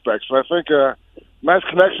that respect. So I think nice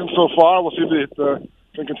connection so far. We'll see if it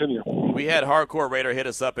can continue. We had Hardcore Raider hit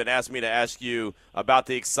us up and asked me to ask you about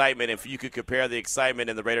the excitement, if you could compare the excitement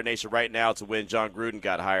in the Raider Nation right now to when John Gruden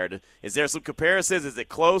got hired. Is there some comparisons? Is it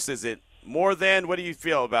close? Is it more than? What do you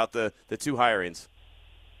feel about the two hirings?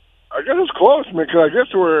 I guess it's close, man, because I guess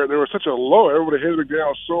they were such a low. Everybody hated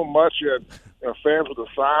McDaniels so much. You had fans with the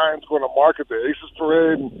signs going to market the Aces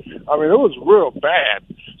parade. And, it was real bad.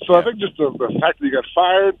 So I think just the fact that you got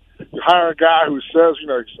fired, you hire a guy who says, he's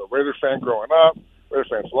a Raider fan growing up. Raider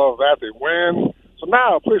fans love that. They win. So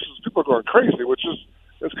now people are going crazy, which is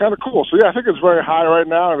it's kind of cool. So, yeah, I think it's very high right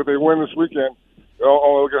now. And if they win this weekend,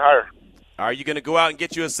 it'll get higher. Are you going to go out and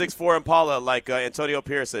get you a 6'4" Impala like Antonio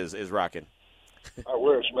Pierce is rocking? I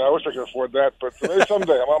wish, man. I wish I could afford that, but maybe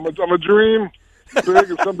someday. I'm a dream big,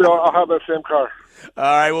 and someday I'll have that same car. All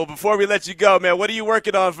right. Well, before we let you go, man, what are you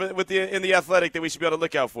working on in the Athletic that we should be able to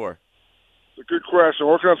look out for? It's a good question.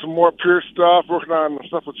 Working on some more Pierce stuff. Working on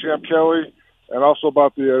stuff with Champ Kelly. and also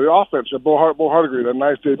about the offense. Bo Hardigree, a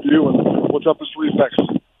nice debut, and what's up the sleeve next.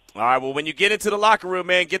 All right, well, when you get into the locker room,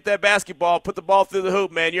 man, get that basketball, put the ball through the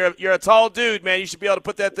hoop, man. You're a tall dude, man. You should be able to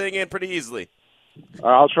put that thing in pretty easily.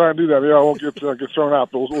 I'll try and do that. Yeah, I won't get thrown out,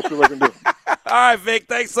 but we'll see what I can do. All right, Vic,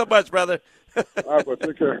 thanks so much, brother. All right, bud,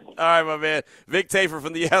 take care. All right, my man. Vic Tafur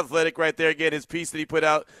from The Athletic right there. Again, his piece that he put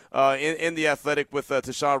out in The Athletic with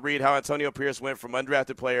Tashawn Reed, how Antonio Pierce went from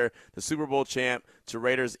undrafted player to Super Bowl champ to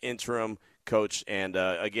Raiders interim coach. And,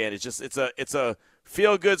 again, it's a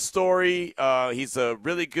feel-good story. He's a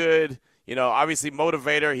really good – obviously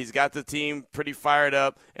motivator. He's got the team pretty fired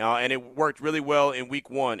up, and it worked really well in week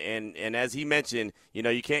 1. And as he mentioned,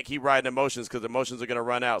 you can't keep riding emotions because emotions are going to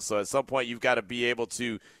run out. So at some point you've got to be able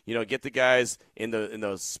to, get the guys in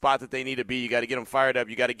the spot that they need to be. You got to get them fired up.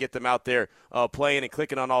 You got to get them out there playing and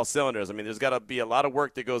clicking on all cylinders. I mean, there's got to be a lot of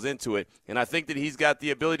work that goes into it, and I think that he's got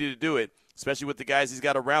the ability to do it. Especially with the guys he's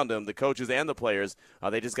got around him, the coaches and the players.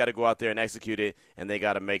 They just got to go out there and execute it, and they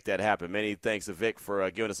got to make that happen. Many thanks to Vic for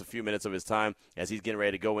giving us a few minutes of his time as he's getting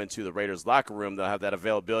ready to go into the Raiders locker room. They'll have that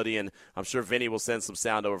availability, and I'm sure Vinny will send some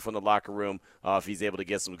sound over from the locker room if he's able to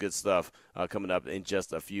get some good stuff coming up in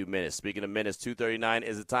just a few minutes. Speaking of minutes, 2:39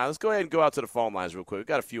 is the time. Let's go ahead and go out to the phone lines real quick. We've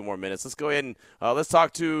got a few more minutes. Let's go ahead and let's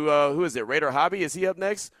talk to, who is it, Raider Hobby? Is he up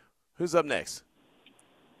next? Who's up next?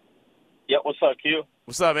 Yeah, what's up, Q?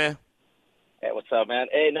 What's up, man? Hey, what's up, man?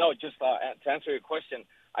 Hey, no, just to answer your question,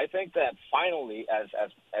 I think that finally, as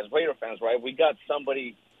Raider fans, right, we got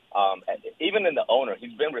somebody, even in the owner,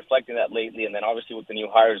 he's been reflecting that lately, and then obviously with the new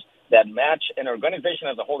hires, that match, and our organization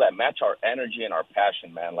as a whole, that match our energy and our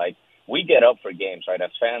passion, man. Like, we get up for games, right,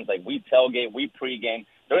 as fans. Like, we tailgate, we pregame.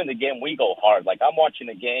 During the game, we go hard. Like, I'm watching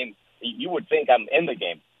a game, you would think I'm in the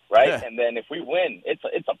game, right? Yeah. And then if we win,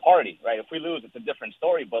 it's a party, right? If we lose, it's a different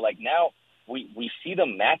story. But, like, now, we see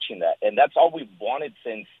them matching that, and that's all we've wanted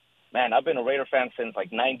since, man, I've been a Raider fan since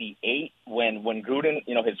like 98 when Gruden,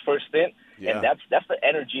 his first stint, Yeah. and that's the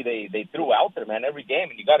energy they threw out there, man, every game,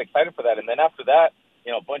 and you got excited for that. And then after that,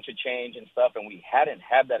 a bunch of change and stuff, and we hadn't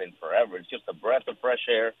had that in forever. It's just a breath of fresh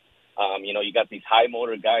air. You got these high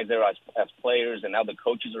motor guys there as players, and now the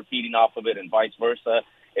coaches are feeding off of it, and vice versa.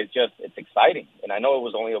 It's exciting. And I know it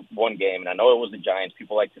was only one game, and I know it was the Giants.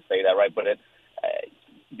 People like to say that, right? But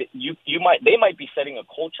they might be setting a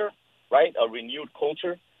culture, right? A renewed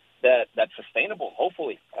culture that's sustainable,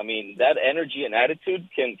 hopefully. I mean, that energy and attitude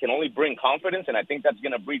can only bring confidence, and I think that's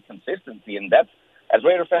going to breed consistency. And that's, as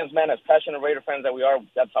Raider fans, man, as passionate Raider fans that we are,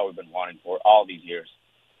 that's how we've been wanting for all these years.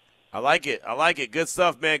 I like it. Good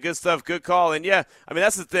stuff, man. Good stuff. Good call. And, yeah, I mean,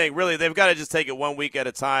 that's the thing. Really, they've got to just take it 1 week at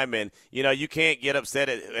a time. And, you can't get upset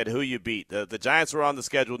at who you beat. The Giants were on the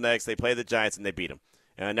schedule next. They play the Giants, and they beat them.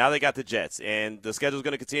 And now they got the Jets. And the schedule's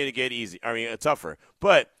going to continue to get tougher.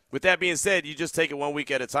 But with that being said, you just take it 1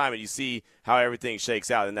 week at a time, and you see how everything shakes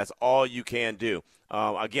out. And that's all you can do.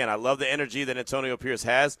 Again, I love the energy that Antonio Pierce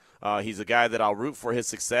has. He's a guy that I'll root for his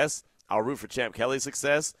success. I'll root for Champ Kelly's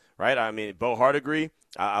success, right? I mean, Bo Hardigree,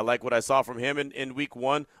 I like what I saw from him in week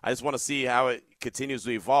 1. I just want to see how it continues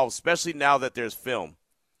to evolve, especially now that there's film.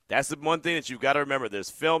 That's the one thing that you've got to remember. There's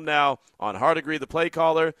film now on Hardigree, the play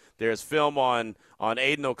caller. There's film on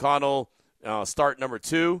Aiden O'Connell, start number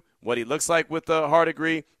 2, what he looks like with the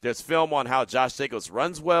Hardigree. There's film on how Josh Jacobs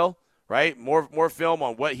runs well, right? More film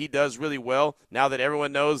on what he does really well. Now that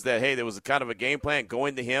everyone knows that, hey, there was a kind of a game plan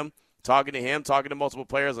going to him, talking to multiple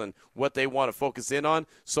players on what they want to focus in on.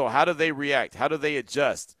 So how do they react? How do they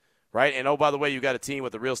adjust? Right? And, oh, by the way, you got a team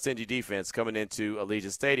with a real stingy defense coming into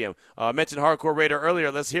Allegiant Stadium. I mentioned Hardcore Raider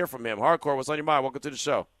earlier. Let's hear from him. Hardcore, what's on your mind? Welcome to the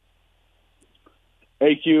show.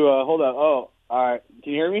 Hey, Q, hold on. Oh, all right.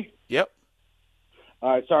 Can you hear me? Yep.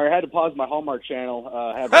 All right. Sorry, I had to pause my Hallmark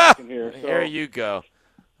channel. Have back in here. So. There you go.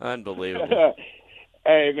 Unbelievable.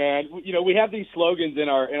 Hey, man, we have these slogans in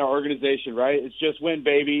our organization, right? It's just win,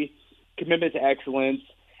 baby, commitment to excellence,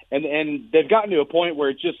 and they've gotten to a point where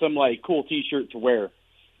it's just some, like, cool T-shirt to wear.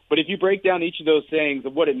 But if you break down each of those things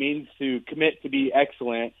of what it means to commit to be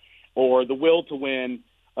excellent or the will to win,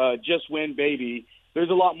 just win, baby, there's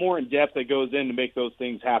a lot more in depth that goes in to make those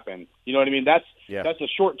things happen. You know what I mean? That's a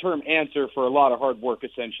short-term answer for a lot of hard work,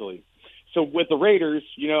 essentially. So with the Raiders,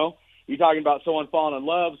 you're talking about someone falling in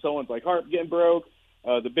love, someone's like heart getting broke,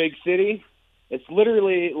 the big city. It's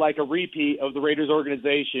literally like a repeat of the Raiders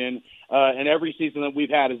organization, and every season that we've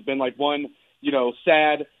had has been like one,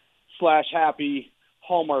 sad/happy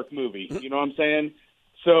Hallmark movie. You know what I'm saying?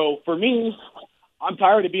 So for me, I'm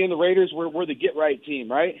tired of being the Raiders. We're the get-right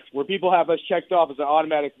team, right? Where people have us checked off as an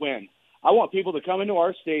automatic win. I want people to come into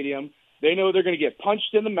our stadium. They know they're going to get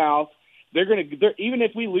punched in the mouth. even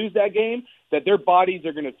if we lose that game, that their bodies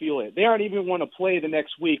are going to feel it. They aren't even want to play the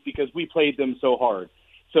next week because we played them so hard.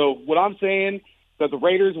 So what I'm saying, that the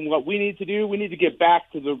Raiders and what we need to do, we need to get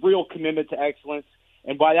back to the real commitment to excellence.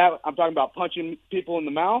 And by that, I'm talking about punching people in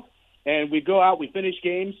the mouth. And we go out, we finish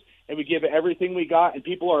games, and we give it everything we got, and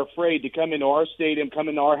people are afraid to come into our stadium, come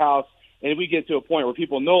into our house, and we get to a point where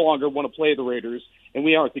people no longer want to play the Raiders, and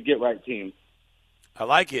we aren't the get-right team. I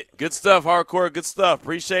like it. Good stuff, Hardcore. Good stuff.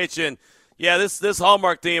 Appreciate you. And, yeah, this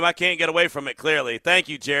Hallmark theme, I can't get away from it, clearly. Thank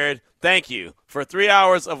you, Jared. Thank you for 3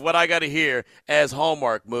 hours of what I got to hear as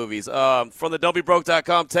Hallmark movies. From the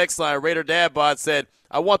don'tbebroke.com text line, Raider Dadbot said,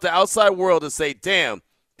 I want the outside world to say, damn,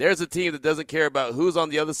 there's a team that doesn't care about who's on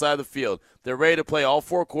the other side of the field. They're ready to play all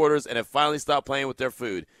 4 quarters and have finally stopped playing with their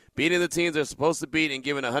food. Beating the teams they're supposed to beat and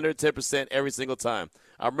giving 110% every single time.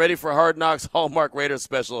 I'm ready for Hard Knocks Hallmark Raiders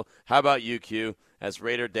special. How about you, Q? That's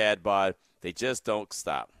Raider Dadbot. They just don't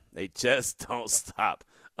stop. They just don't stop.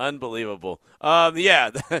 Unbelievable. Yeah,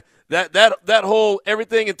 that whole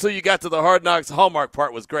everything until you got to the Hard Knocks Hallmark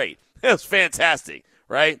part was great. It was fantastic,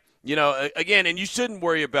 right? You know, again, and you shouldn't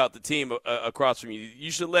worry about the team across from you.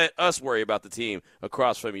 You should let us worry about the team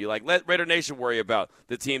across from you. Like, let Raider Nation worry about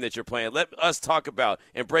the team that you're playing. Let us talk about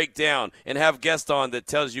and break down and have guests on that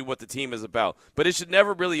tells you what the team is about. But it should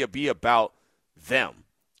never really be about them.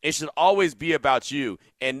 It should always be about you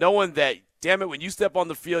and knowing that, damn it, when you step on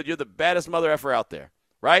the field, you're the baddest mother effer out there,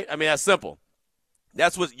 right? I mean, that's simple.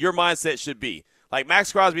 That's what your mindset should be. Like,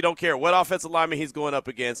 Max Crosby don't care what offensive lineman he's going up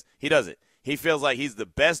against. He doesn't. He feels like he's the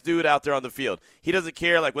best dude out there on the field. He doesn't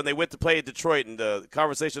care, like, when they went to play at Detroit and the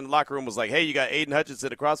conversation in the locker room was like, hey, you got Aiden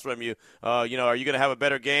Hutchinson across from you. Are you going to have a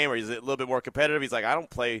better game or is it a little bit more competitive? He's like, I don't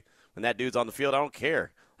play when that dude's on the field. I don't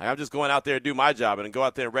care. Like, I'm just going out there to do my job and go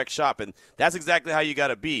out there and wreck shop. And that's exactly how you got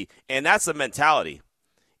to be. And that's a mentality.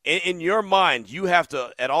 In your mind, you have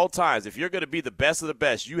to, at all times, if you're going to be the best of the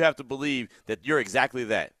best, you have to believe that you're exactly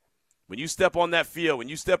that. When you step on that field, when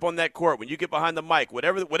you step on that court, when you get behind the mic,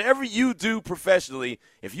 whatever you do professionally,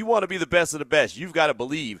 if you want to be the best of the best, you've got to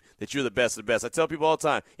believe that you're the best of the best. I tell people all the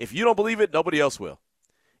time, if you don't believe it, nobody else will.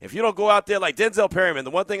 If you don't go out there like Denzel Perryman,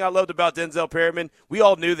 the one thing I loved about Denzel Perryman, we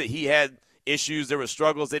all knew that he had issues. There were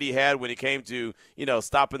struggles that he had when it came to,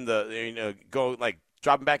 stopping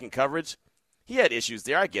dropping back in coverage. He had issues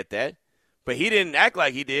there. I get that. But he didn't act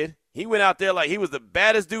like he did. He went out there like he was the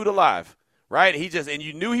baddest dude alive. Right? And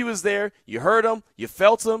you knew he was there. You heard him. You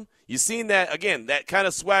felt him. You seen that, again, that kind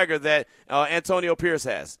of swagger that Antonio Pierce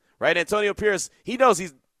has. Right? Antonio Pierce, he knows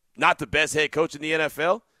he's not the best head coach in the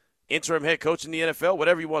NFL, interim head coach in the NFL,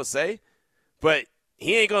 whatever you want to say. But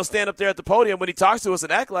he ain't going to stand up there at the podium when he talks to us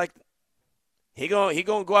and act like he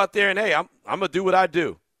gonna go out there and, hey, I'm going to do what I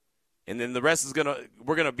do. And then the rest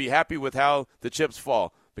we're going to be happy with how the chips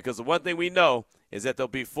fall. Because the one thing we know is that they'll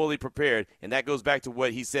be fully prepared, and that goes back to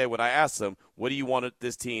what he said when I asked him, what do you want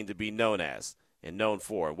this team to be known as and known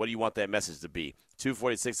for? What do you want that message to be?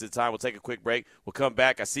 2:46 at the time. We'll take a quick break. We'll come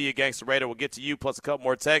back. I see you, Gangsta Raider. We'll get to you, plus a couple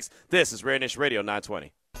more texts. This is Raider Nation Radio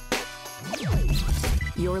 920.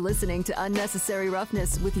 You're listening to Unnecessary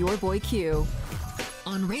Roughness with your boy Q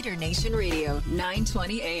on Raider Nation Radio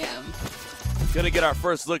 920 AM. Going to get our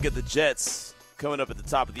first look at the Jets coming up at the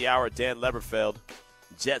top of the hour. Dan Leberfeld,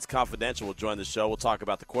 Jets Confidential, will join the show. We'll talk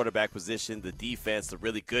about the quarterback position, the defense, the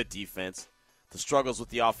really good defense, the struggles with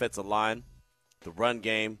the offensive line, the run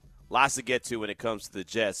game. Lots to get to when it comes to the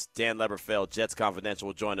Jets. Dan Leberfeld, Jets Confidential,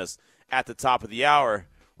 will join us at the top of the hour.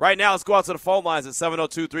 Right now, let's go out to the phone lines at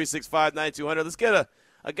 702-365-9200. Let's get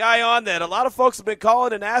a guy on that a lot of folks have been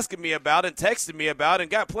calling and asking me about and texting me about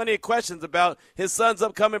and got plenty of questions about his son's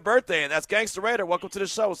upcoming birthday, and that's Gangsta Raider. Welcome to the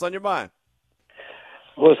show. What's on your mind?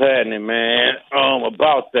 What's happening, man?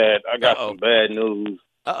 About that, I got some bad news.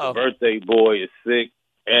 The birthday boy is sick,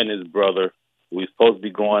 and his brother. We're supposed to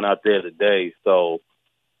be going out there today, so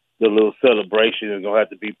the little celebration is going to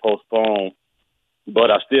have to be postponed.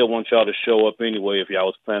 But I still want y'all to show up anyway if y'all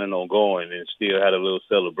was planning on going and still had a little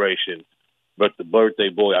celebration. But the birthday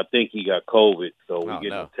boy, I think he got COVID, so we're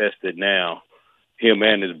getting him tested now. Him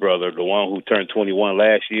and his brother, the one who turned 21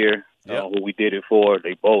 last year, who we did it for,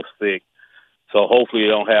 they both sick. So hopefully they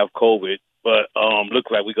don't have COVID. But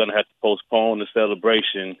looks like we're going to have to postpone the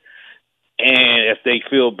celebration. And if they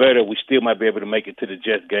feel better, we still might be able to make it to the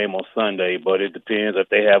Jets game on Sunday. But it depends. If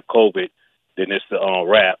they have COVID, then it's the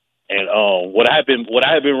wrap. And would I have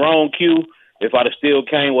been wrong, Q, if I'd have still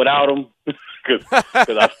came without him? Because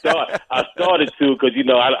I started to, because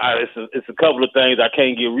it's a couple of things I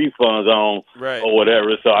can't get refunds on, right, or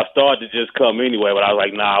whatever. So I started to just come anyway. But I was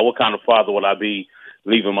like, nah, what kind of father would I be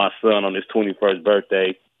leaving my son on his 21st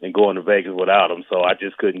birthday and going to Vegas without him? So I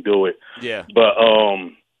just couldn't do it. Yeah. But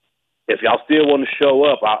if y'all still want to show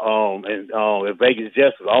up, if Vegas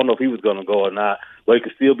Jets, I don't know if he was going to go or not, but it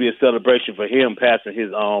could still be a celebration for him passing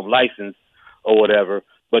his license or whatever.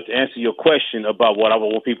 But to answer your question about what I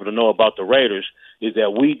want people to know about the Raiders is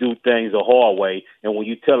that we do things the hard way, and when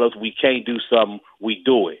you tell us we can't do something, we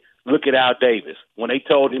do it. Look at Al Davis. When they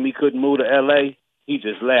told him he couldn't move to L.A., he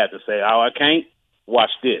just laughed and said, "Oh, I can't?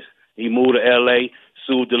 Watch this." He moved to L.A.,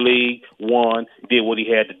 sued the league, won, did what he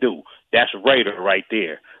had to do. That's Raider right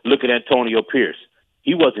there. Look at Antonio Pierce.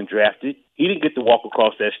 He wasn't drafted. He didn't get to walk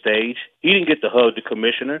across that stage. He didn't get to hug the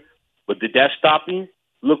commissioner. But did that stop him?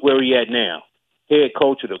 Look where he at now. Head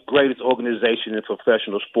coach of the greatest organization in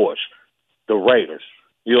professional sports, the Raiders.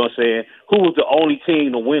 You know what I'm saying? Who was the only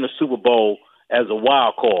team to win a Super Bowl as a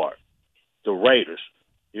wild card? The Raiders.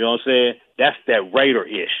 You know what I'm saying? That's that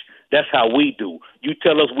Raider-ish. That's how we do. You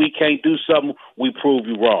tell us we can't do something, we prove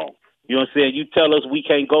you wrong. You know what I'm saying? You tell us we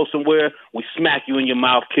can't go somewhere, we smack you in your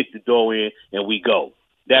mouth, kick the door in, and we go.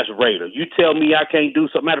 That's Raider. You tell me I can't do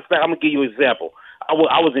something. Matter of fact, I'm going to give you an example.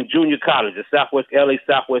 I was in junior college at LA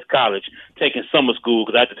Southwest College taking summer school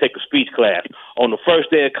because I had to take a speech class. On the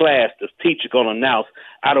first day of class, the teacher going to announce,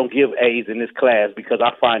 I don't give A's in this class because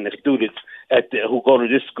I find that students who go to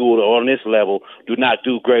this school or on this level do not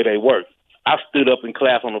do grade A work. I stood up in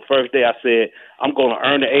class on the first day. I said, I'm going to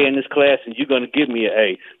earn an A in this class, and you're going to give me an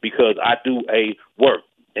A because I do A work.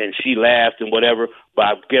 And she laughed and whatever,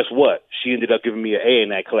 but guess what? She ended up giving me an A in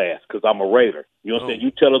that class because I'm a Raider. You know what I'm saying?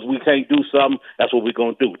 You tell us we can't do something, that's what we're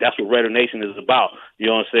going to do. That's what Raider Nation is about. You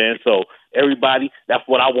know what I'm saying? So everybody, that's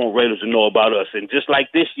what I want Raiders to know about us. And just like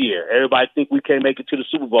this year, everybody think we can't make it to the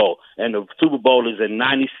Super Bowl, and the Super Bowl is in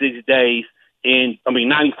 95 days,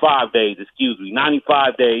 95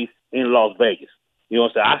 days in Las Vegas. You know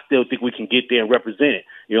what I'm saying? I still think we can get there and represent it.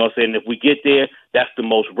 You know what I'm saying? If we get there, that's the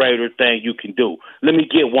most Raider thing you can do. Let me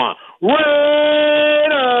get one.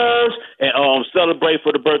 Raiders! And celebrate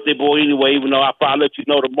for the birthday boy anyway, even though I'll probably let you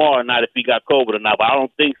know tomorrow night if he got COVID or not. But I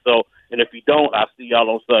don't think so. And if he don't, I'll see y'all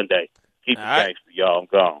on Sunday. Keep it gangster, y'all. I'm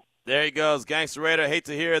gone. There he goes, Gangster Raider. Hate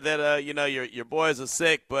to hear that, your boys are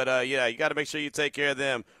sick, but, you got to make sure you take care of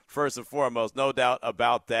them first and foremost. No doubt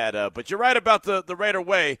about that. But you're right about the Raider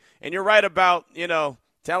way, and you're right about,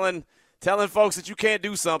 telling folks that you can't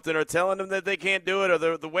do something or telling them that they can't do it or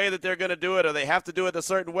the way that they're going to do it or they have to do it a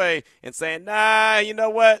certain way and saying, nah, you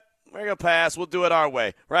know what? We're going to pass. We'll do it our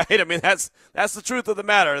way, right? I mean, that's the truth of the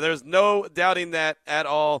matter. There's no doubting that at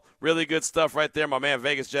all. Really good stuff right there. My man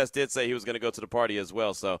Vegas Jets did say he was going to go to the party as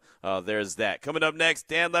well, so there's that. Coming up next,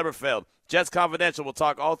 Dan Leberfeld, Jets Confidential. We'll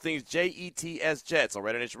talk all things Jets Jets on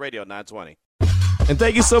Raider Nation Radio 920. And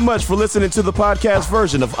thank you so much for listening to the podcast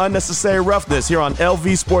version of Unnecessary Roughness here on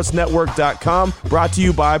LVSportsNetwork.com, brought to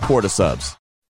you by Porta Subs.